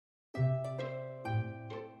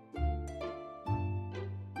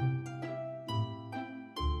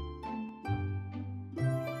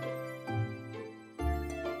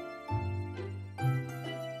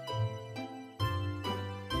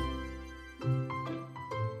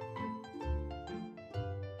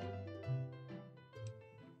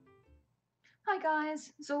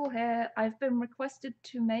guys, Zul here. I've been requested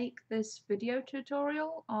to make this video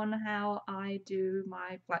tutorial on how I do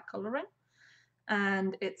my black coloring,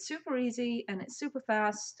 and it's super easy and it's super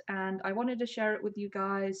fast, and I wanted to share it with you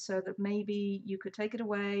guys so that maybe you could take it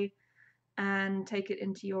away and take it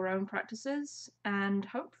into your own practices and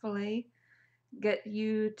hopefully get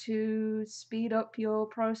you to speed up your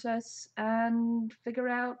process and figure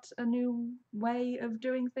out a new way of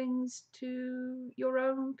doing things to your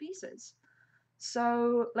own pieces.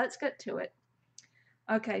 So let's get to it.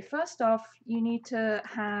 Okay, first off, you need to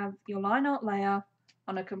have your line art layer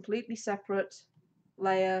on a completely separate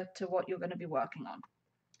layer to what you're going to be working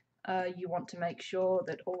on. You want to make sure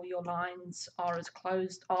that all your lines are as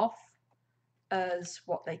closed off as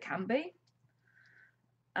what they can be.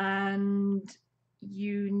 And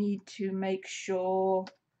you need to make sure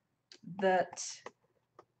that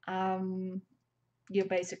you're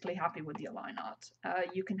basically happy with your line art.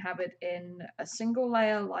 You can have it in a single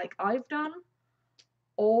layer like I've done,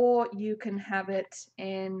 or you can have it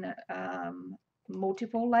in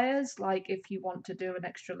multiple layers. Like if you want to do an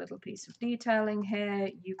extra little piece of detailing here,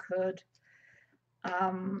 you could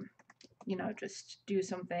you know, just do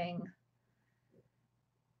something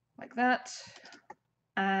like that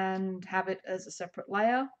and have it as a separate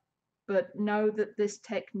layer. But know that this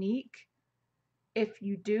technique, if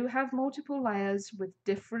you do have multiple layers with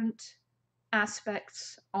different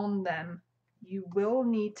aspects on them, you will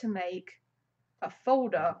need to make a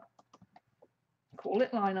folder, call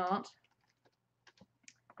it line art,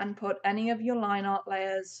 and put any of your line art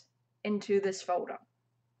layers into this folder.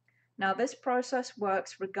 Now this process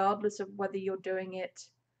works regardless of whether you're doing it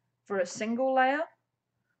for a single layer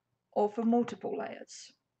or for multiple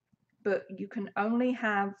layers, but you can only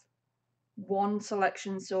have one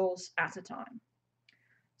selection source at a time.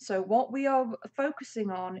 So what we are focusing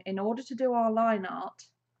on in order to do our line art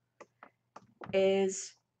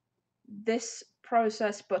is this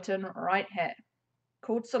process button right here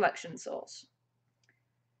called selection source.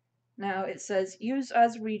 Now it says use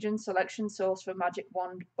as region selection source for magic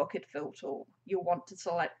wand bucket fill tool. You'll want to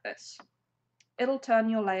select this. It'll turn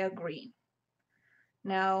your layer green.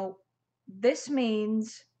 Now this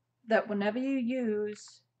means that whenever you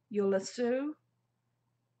use your lasso,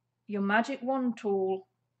 your magic wand tool,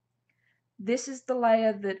 this is the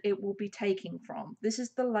layer that it will be taking from. This is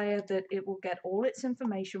the layer that it will get all its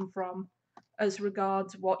information from as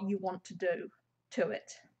regards what you want to do to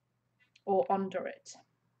it or under it.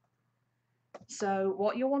 So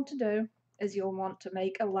what you'll want to do is you'll want to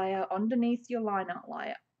make a layer underneath your line art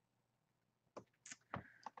layer.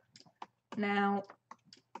 Now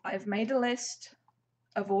I've made a list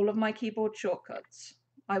of all of my keyboard shortcuts.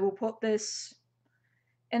 I will put this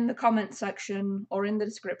in the comment section or in the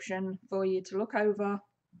description for you to look over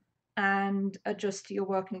and adjust your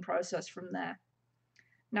working process from there.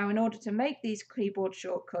 Now in order to make these keyboard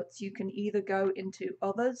shortcuts, you can either go into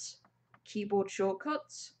Others, Keyboard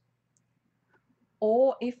Shortcuts,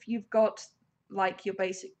 or if you've got like your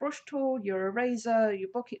basic brush tool, your eraser, your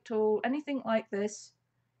bucket tool, anything like this,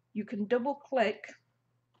 you can double click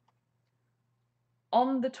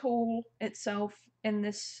on the tool itself in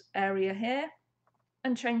this area here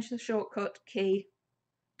and change the shortcut key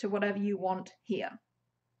to whatever you want here.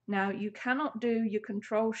 Now you cannot do your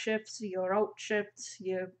control shifts, your alt shifts,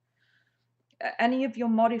 any of your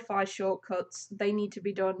modify shortcuts. They need to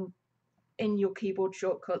be done in your keyboard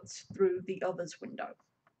shortcuts through the Others window.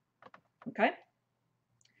 Okay?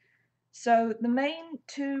 So the main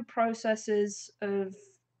two processes of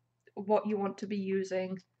what you want to be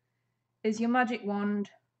using is your magic wand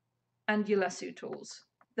and your lasso tools.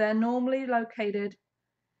 They're normally located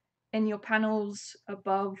in your panels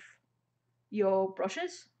above your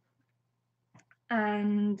brushes,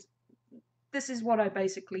 and this is what I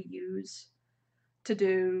basically use to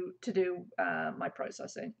do my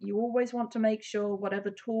processing. You always want to make sure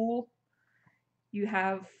whatever tool you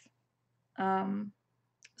have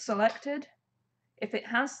selected, if it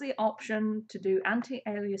has the option to do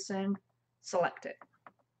anti-aliasing, select it.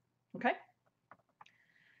 Okay?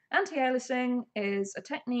 Anti-aliasing is a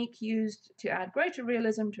technique used to add greater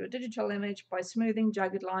realism to a digital image by smoothing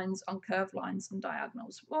jagged lines on curved lines and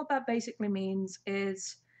diagonals. What that basically means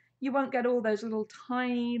is you won't get all those little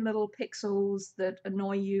tiny little pixels that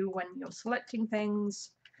annoy you when you're selecting things,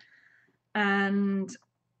 and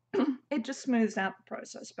it just smooths out the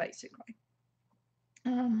process basically.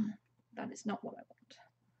 That is not what I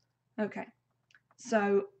want. Okay,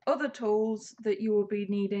 so other tools that you will be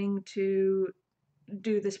needing to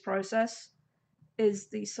do this process is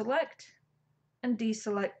the select and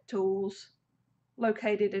deselect tools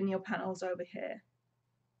located in your panels over here.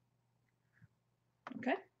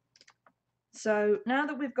 Okay, So now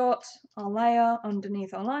that we've got our layer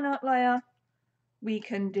underneath our line art layer, we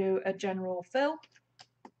can do a general fill.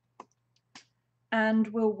 And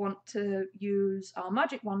we'll want to use our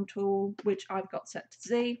magic wand tool, which I've got set to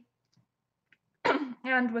Z.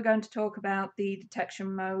 And we're going to talk about the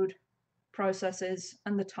detection mode processes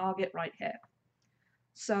and the target right here.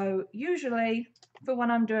 So usually for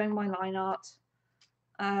when I'm doing my line art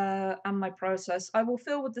and my process, I will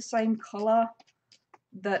fill with the same color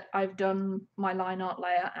that I've done my line art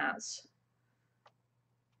layer as,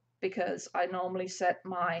 because I normally set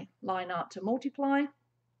my line art to multiply.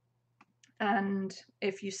 And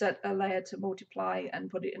if you set a layer to multiply and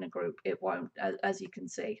put it in a group, it won't, as you can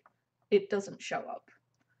see, it doesn't show up.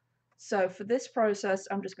 So for this process,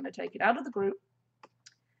 I'm just going to take it out of the group,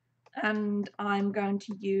 and I'm going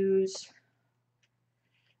to use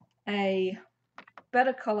a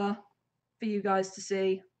better color for you guys to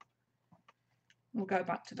see. We'll go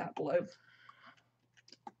back to that blue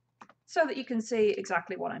so that you can see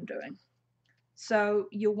exactly what I'm doing. So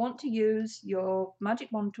you'll want to use your magic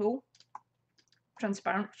wand tool,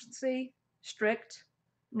 transparency, strict.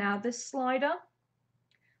 Now this slider,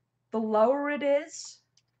 the lower it is,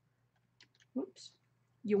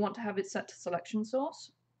 you want to have it set to selection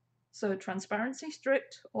source. So transparency,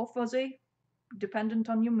 strict or fuzzy, dependent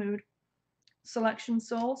on your mood. Selection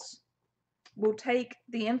source will take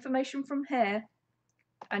the information from here,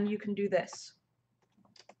 and you can do this.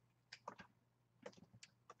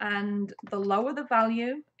 And the lower the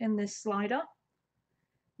value in this slider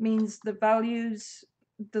means the values,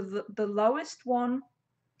 the lowest one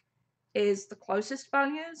is the closest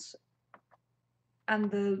values, and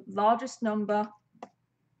the largest number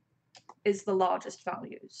is the largest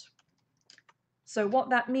values. So what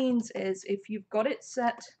that means is if you've got it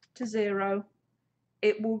set to 0,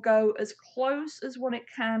 it will go as close as what it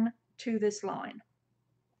can to this line,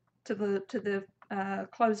 to the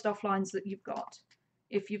closed off lines that you've got.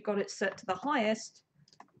 If you've got it set to the highest,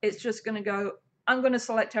 it's just going to go, I'm going to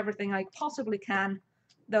select everything I possibly can.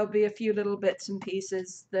 There'll be a few little bits and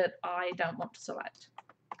pieces that I don't want to select.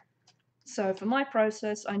 So for my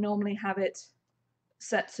process, I normally have it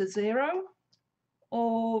set to 0,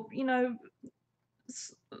 or, you know,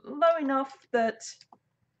 low enough that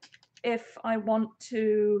if I want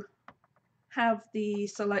to have the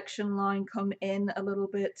selection line come in a little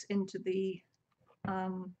bit into the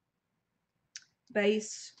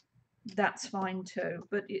base, that's fine too.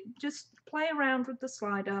 But just play around with the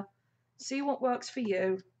slider, see what works for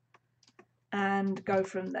you, and go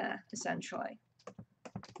from there, essentially.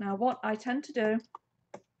 Now what I tend to do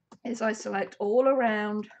is I select all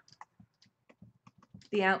around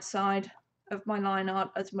the outside of my line art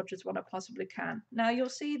as much as what I possibly can. Now you'll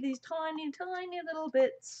see these tiny, tiny little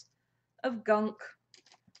bits of gunk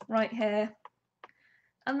right here,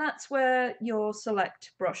 and that's where your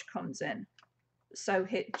select brush comes in. So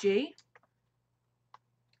hit G,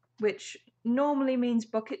 which normally means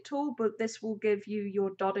bucket tool, but this will give you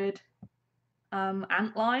your dotted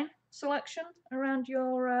antline selection around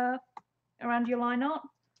your line art,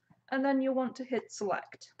 and then you'll want to hit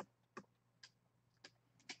select.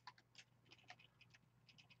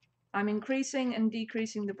 I'm increasing and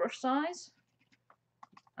decreasing the brush size,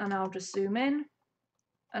 and I'll just zoom in,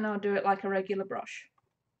 and I'll do it like a regular brush.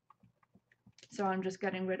 So I'm just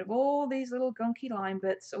getting rid of all these little gunky line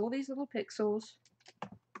bits, all these little pixels.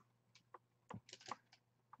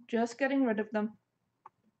 Just getting rid of them.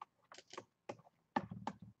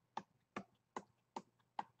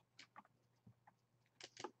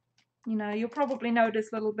 You know, you'll probably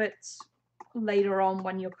notice little bits later on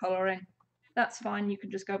when you're colouring. That's fine, you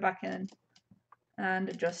can just go back in and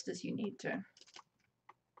adjust as you need to.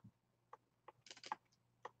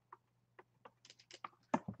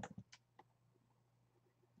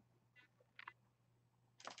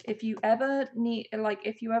 If you ever need, like,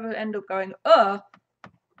 if you ever end up going, oh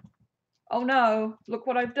no, look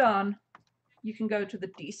what I've done, you can go to the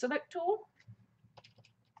Deselect tool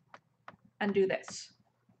and do this.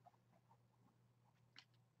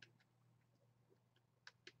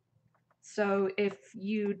 So if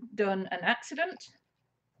you've done an accident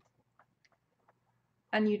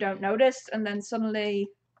and you don't notice, and then suddenly,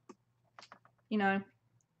 you know,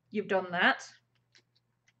 you've done that,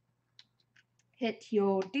 hit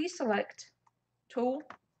your Deselect tool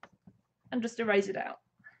and just erase it out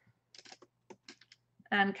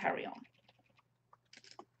and carry on.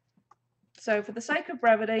 So for the sake of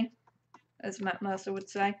brevity, as Matt Mercer would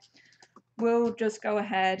say, we'll just go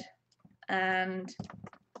ahead and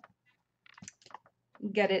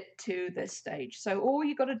get it to this stage. So all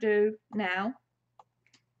you got to do now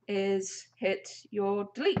is hit your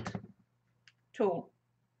delete tool.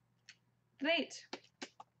 delete,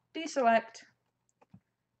 deselect,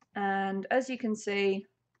 and as you can see,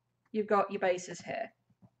 you've got your bases here.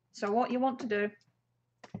 So what you want to do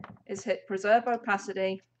is hit preserve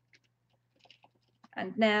opacity,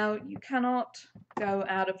 and now you cannot go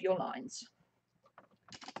out of your lines.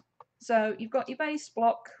 So you've got your base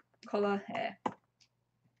block color here.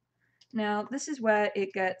 Now this is where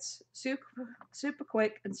it gets super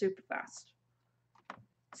quick and super fast.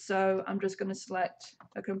 So I'm just going to select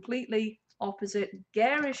a completely opposite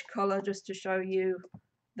garish color just to show you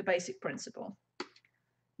the basic principle.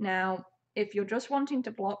 Now if you're just wanting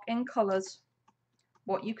to block in colors,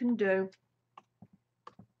 what you can do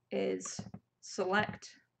is select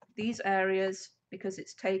these areas because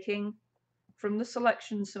it's taking from the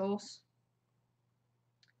selection source.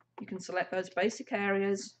 You can select those basic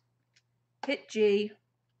areas, hit G,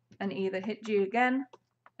 and either hit G again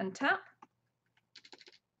and tap,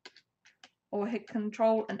 or hit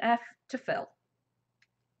Ctrl and F to fill.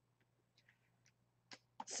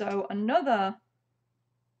 So another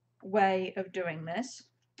way of doing this,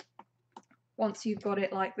 once you've got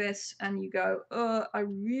it like this and you go, I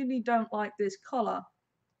really don't like this color,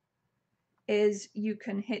 is you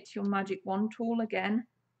can hit your magic wand tool again,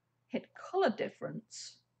 hit color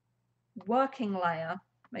difference, working layer,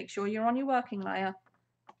 make sure you're on your working layer,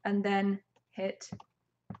 and then hit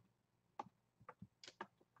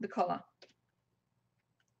the color.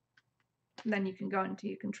 And then you can go into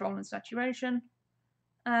your control and saturation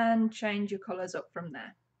and change your colors up from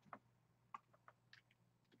there.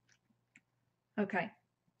 Okay,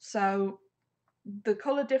 so the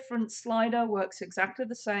color difference slider works exactly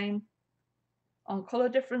the same on color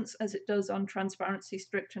difference as it does on transparency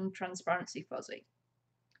strict and transparency fuzzy.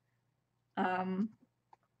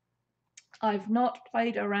 I've not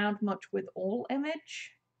played around much with all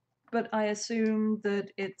image, but I assume that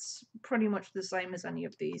it's pretty much the same as any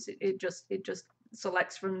of these. It just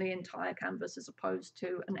selects from the entire canvas as opposed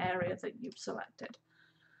to an area that you've selected.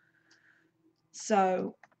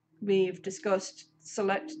 So we've discussed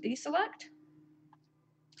select, deselect.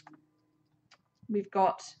 We've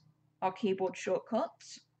got our keyboard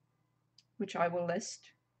shortcuts, which I will list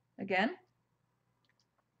again.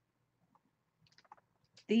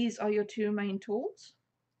 These are your two main tools.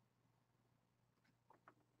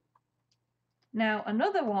 Now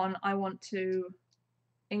another one I want to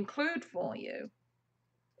include for you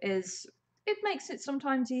is, it makes it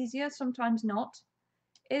sometimes easier, sometimes not,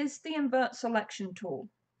 is the Invert Selection tool.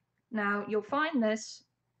 Now you'll find this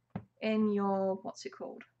in your, what's it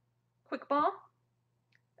called, quick bar,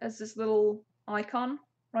 as this little icon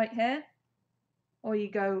right here, or you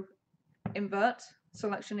go invert,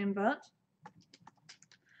 selection invert.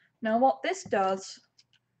 Now what this does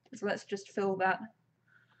is, let's just fill that.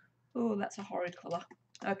 Oh, that's a horrid color.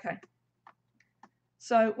 Okay.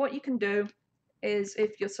 So what you can do is,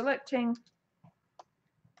 if you're selecting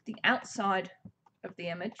the outside of the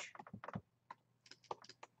image,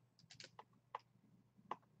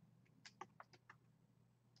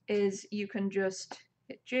 is you can just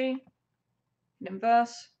hit G, hit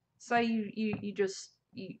inverse, say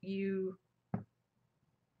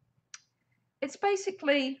it's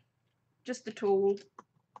basically just a tool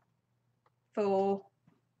for,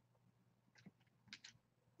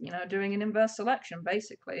 you know, doing an inverse selection.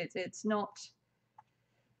 Basically it's not,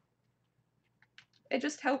 it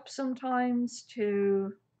just helps sometimes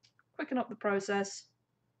to quicken up the process,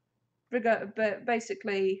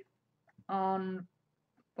 basically on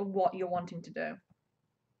what you're wanting to do.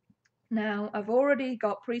 Now I've already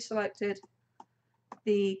got pre-selected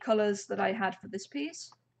the colors that I had for this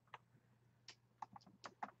piece,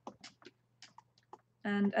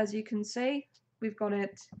 and as you can see, we've got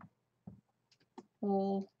it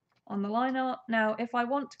all on the line art. Now if I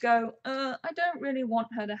want to go, I don't really want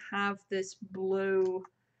her to have this blue,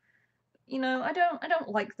 you know, I don't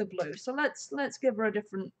like the blue, so let's give her a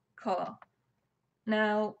different color.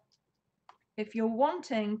 Now if you're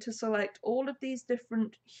wanting to select all of these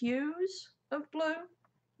different hues of blue,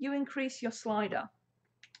 you increase your slider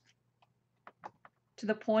to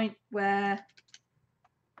the point where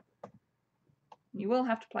you will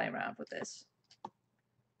have to play around with this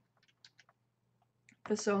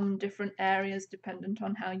for some different areas dependent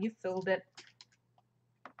on how you filled it.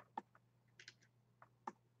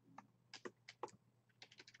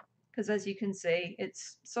 Because as you can see,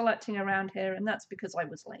 it's selecting around here, and that's because I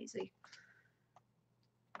was lazy.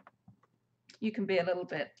 You can be a little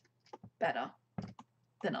bit better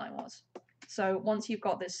than I was. So once you've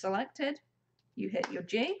got this selected, you hit your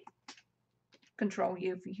G, Control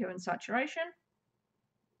U for hue and saturation,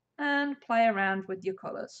 and play around with your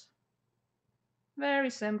colors.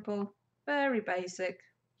 Very simple, very basic.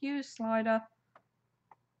 hue slider,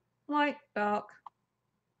 light, dark,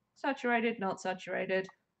 saturated, not saturated,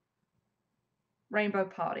 rainbow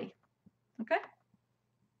party. Okay?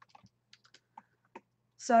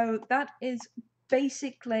 So that is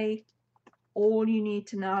basically all you need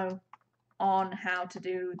to know on how to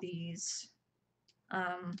do these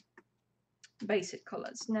basic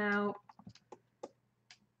colors. Now,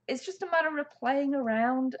 it's just a matter of playing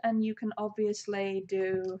around, and you can obviously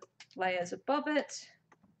do layers above it.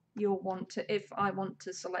 You'll want to, if I want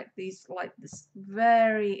to select these like this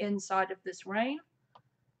very inside of this rain,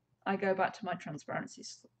 I go back to my transparency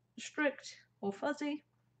strict or fuzzy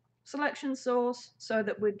selection source so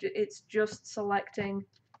that it's just selecting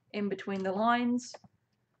in between the lines.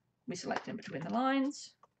 We select in between the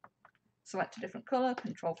lines, select a different color,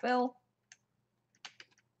 Control Fill.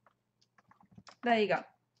 There you go.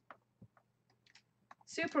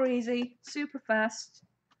 Super easy, super fast,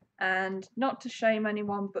 and not to shame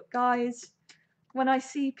anyone, but guys, when I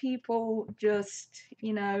see people just,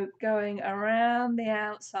 you know, going around the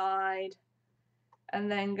outside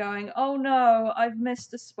and then going, oh no, I've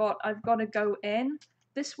missed a spot, I've got to go in,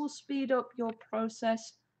 this will speed up your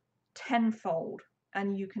process tenfold,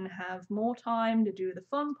 and you can have more time to do the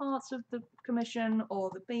fun parts of the commission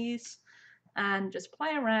or the piece and just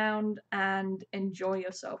play around and enjoy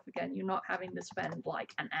yourself again. You're not having to spend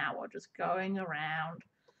like an hour just going around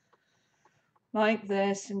like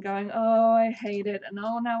this and going, oh, I hate it, and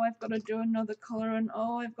oh, now I've got to do another color, and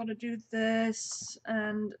oh, I've got to do this,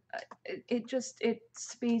 and it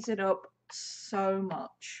speeds it up so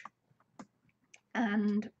much.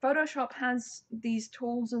 And Photoshop has these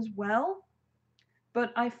tools as well,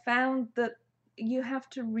 but I found that you have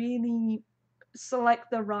to really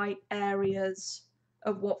select the right areas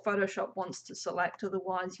of what Photoshop wants to select.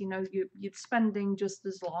 Otherwise, you know, you're spending just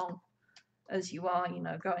as long as you are, you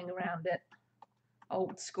know, going around it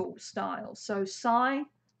old school style. So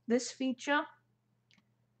this feature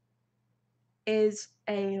is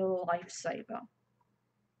a lifesaver.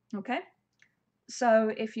 Okay?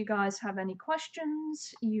 So if you guys have any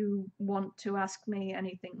questions, you want to ask me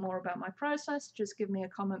anything more about my process, just give me a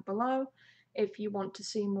comment below. If you want to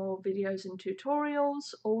see more videos and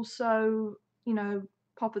tutorials, also, you know,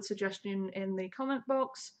 pop a suggestion in the comment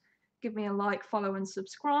box. Give me a like, follow, and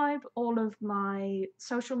subscribe. All of my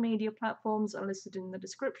social media platforms are listed in the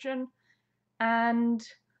description. And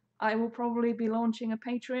I will probably be launching a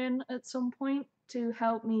Patreon at some point to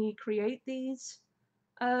help me create these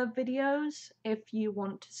videos. If you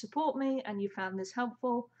want to support me and you found this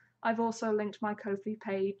helpful, I've also linked my Ko-fi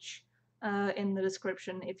page in the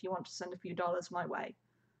description if you want to send a few dollars my way.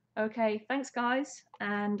 Okay, thanks guys,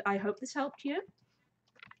 and I hope this helped you.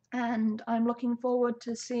 And I'm looking forward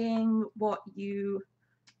to seeing what you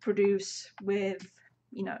produce with,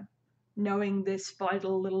 you know, knowing this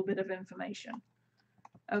vital little bit of information.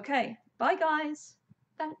 Okay, bye guys.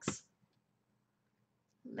 Thanks.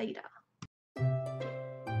 Later.